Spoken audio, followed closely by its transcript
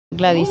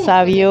Gladys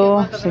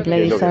Sabio, soy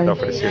Gladys Sabio.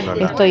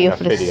 Estoy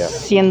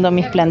ofreciendo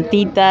mis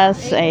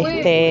plantitas,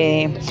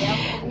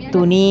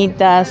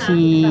 tunitas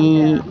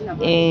y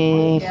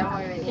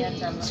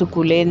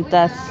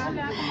suculentas.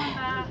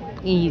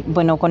 Y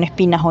bueno, con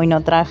espinas hoy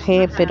no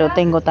traje, pero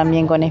tengo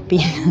también con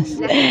espinas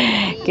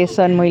que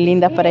son muy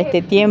lindas para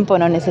este tiempo,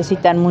 no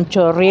necesitan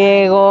mucho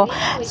riego,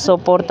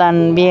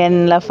 soportan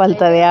bien la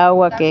falta de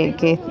agua que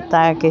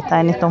está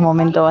en estos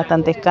momentos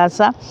bastante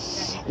escasa.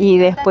 Y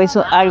después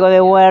algo de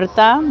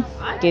huerta,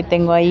 que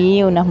tengo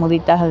ahí unas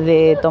muditas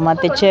de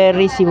tomate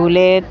cherry,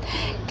 cibulet,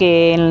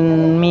 que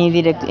en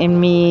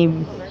mi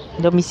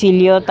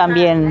domicilio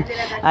también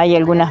hay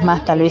algunas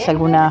más, tal vez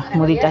algunas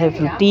muditas de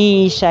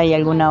frutilla y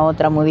alguna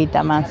otra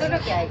mudita más,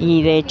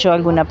 y de hecho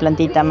alguna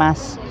plantita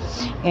más.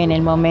 En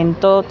el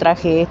momento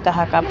traje estas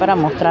acá para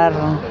mostrar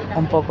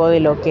un poco de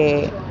lo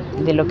que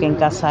en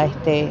casa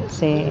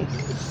se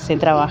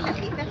trabaja.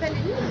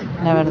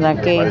 La verdad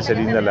que... Me parece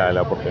linda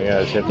la oportunidad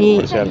del Centro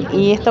Comercial.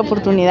 Y esta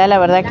oportunidad, la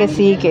verdad que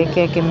sí,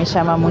 que me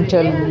llama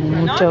mucho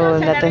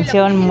la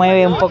atención,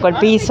 mueve un poco el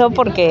piso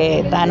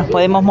porque nos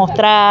podemos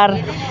mostrar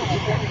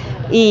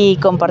y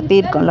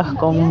compartir con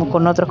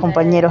otros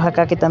compañeros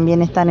acá que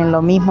también están en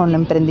lo mismo, en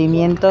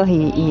emprendimientos,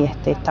 y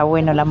está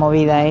bueno la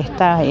movida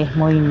esta, es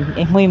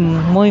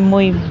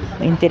muy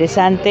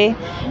interesante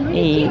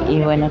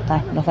y bueno,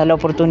 nos da la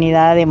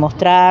oportunidad de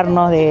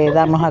mostrarnos, de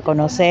darnos a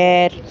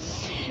conocer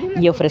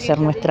y ofrecer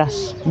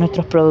nuestros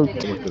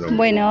productos.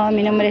 Bueno,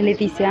 mi nombre es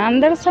Leticia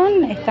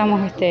Anderson,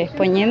 estamos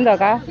exponiendo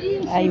acá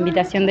a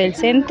invitación del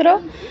Centro.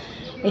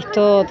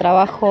 Esto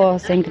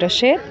trabajos en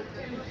crochet.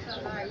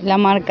 La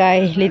marca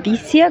es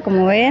Leticia,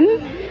 como ven,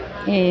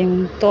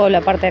 en toda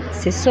la parte de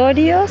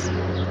accesorios.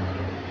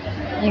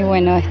 Y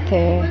bueno,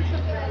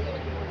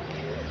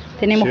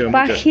 tenemos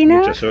página.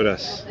 Muchas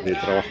horas de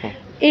trabajo.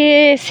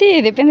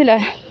 Sí, depende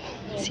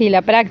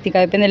la práctica,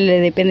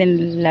 depende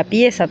la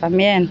pieza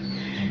también.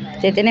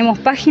 Tenemos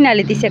página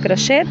Leticia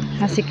Crochet,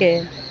 así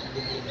que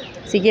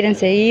si quieren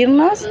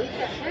seguirnos,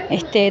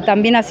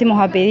 también hacemos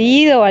a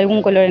pedido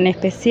algún color en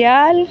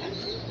especial.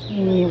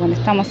 Y bueno,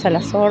 estamos a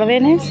las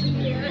órdenes.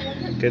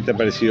 ¿Qué te ha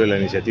parecido la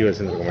iniciativa del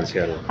Centro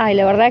Comercial? Ay,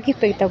 la verdad que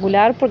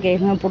espectacular, porque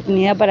es una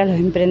oportunidad para los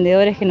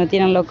emprendedores que no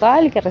tienen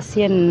local, que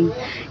recién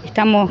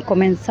estamos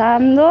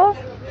comenzando,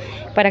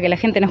 para que la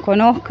gente nos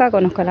conozca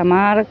la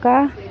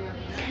marca.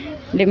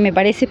 Me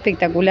parece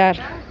espectacular.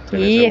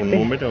 ¿Tenés algún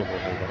número?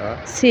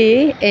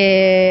 Sí,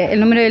 el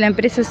número de la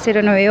empresa es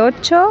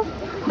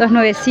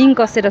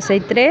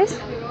 098-295-063.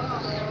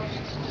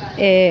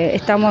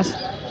 Estamos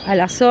a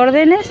las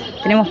órdenes.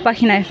 Tenemos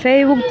página de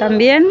Facebook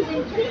también.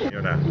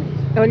 Señora.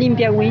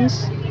 Olympia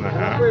Wings.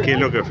 Ajá. ¿Qué es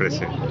lo que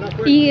ofrece?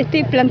 Y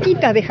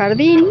plantitas de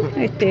jardín,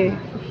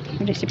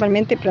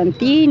 principalmente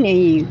plantines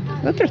y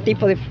otros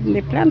tipos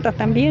de plantas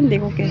también,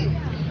 digo que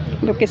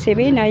lo que se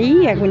ven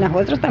ahí, algunas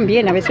otras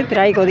también, a veces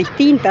traigo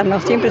distintas,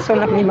 no siempre son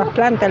las mismas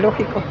plantas,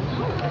 lógico.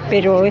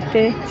 Pero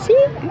sí,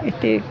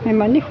 me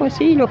manejo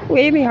así, los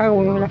jueves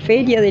hago la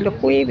feria de los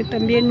jueves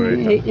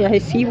también,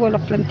 exhibo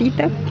las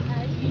plantitas.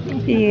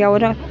 Y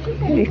ahora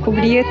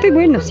descubrí esto y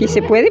bueno, si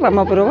se puede,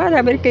 vamos a probar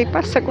a ver qué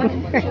pasa con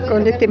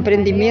este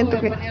emprendimiento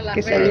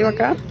que salió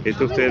acá.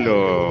 ¿Esto usted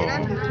lo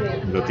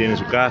tiene en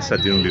su casa,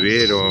 tiene un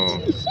vivero?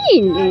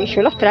 Sí,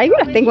 yo las traigo,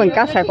 las tengo en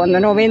casa. Cuando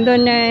no vendo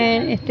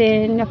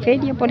en la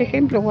feria, por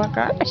ejemplo, o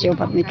acá, las llevo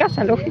para mi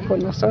casa, lógico,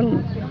 no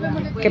son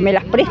que me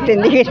las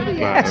presten,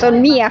 claro. Son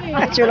mías,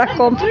 yo las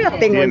compro y las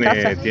tengo en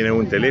casa. ¿Tiene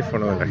un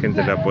teléfono donde la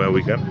gente la pueda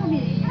ubicar?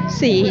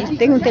 Sí,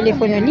 tengo un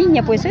teléfono en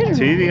línea, ¿puede ser?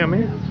 Sí,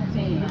 dígame.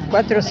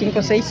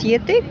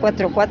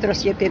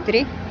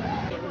 4567-4473.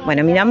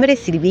 Bueno, mi nombre es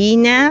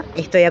Silvina,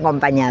 estoy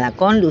acompañada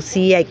con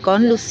Lucía y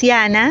con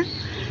Luciana.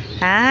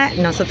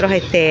 Nosotros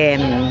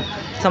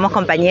somos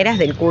compañeras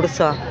del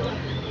curso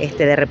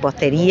de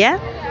repostería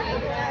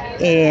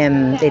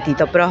de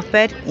Tito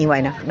Prosper y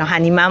bueno, nos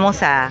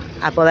animamos a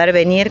poder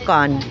venir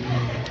con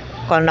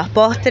los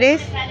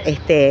postres,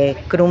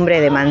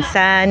 crumbre de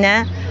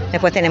manzana,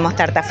 después tenemos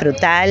tarta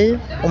frutal,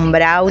 un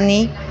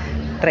brownie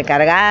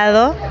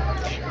recargado.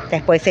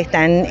 Después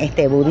están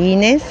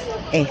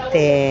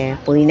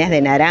pudines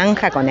de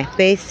naranja con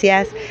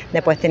especias.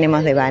 Después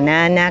tenemos de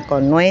banana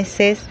con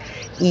nueces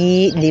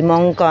y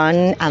limón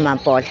con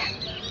amapola.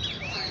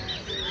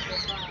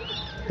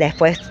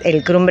 Después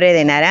el crumbre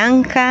de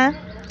naranja.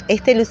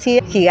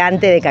 Lucía,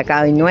 gigante de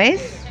cacao y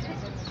nuez.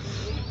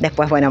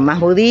 Después, bueno, más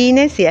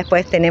budines. Y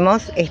después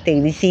tenemos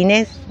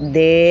grisines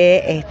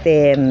de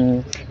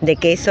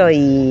queso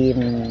y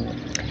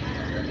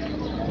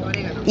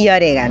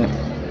orégano.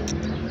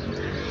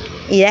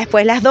 Y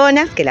después las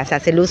donas, que las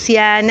hace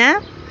Luciana,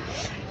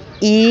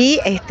 y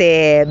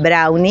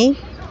brownie,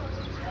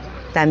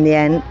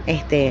 también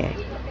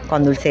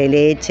con dulce de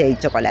leche y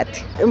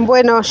chocolate.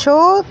 Bueno,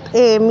 yo,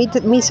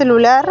 mi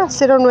celular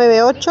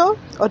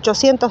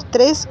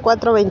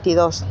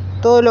 098-803-422.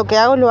 Todo lo que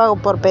hago lo hago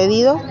por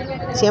pedido,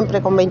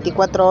 siempre con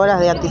 24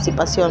 horas de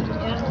anticipación,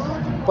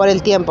 por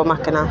el tiempo más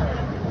que nada.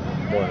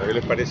 Bueno, ¿qué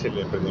les parece el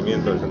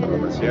emprendimiento del Centro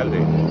Comercial de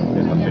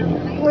esta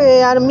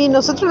feria? A mí,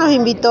 nosotros nos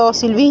invitó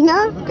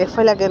Silvina, que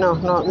fue la que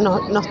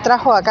nos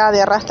trajo acá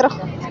de arrastro.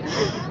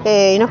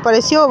 Y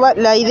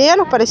la idea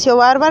nos pareció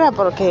bárbara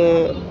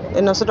porque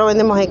nosotros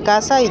vendemos en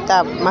casa y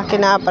está más que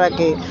nada para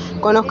que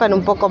conozcan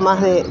un poco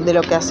más de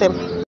lo que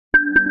hacemos.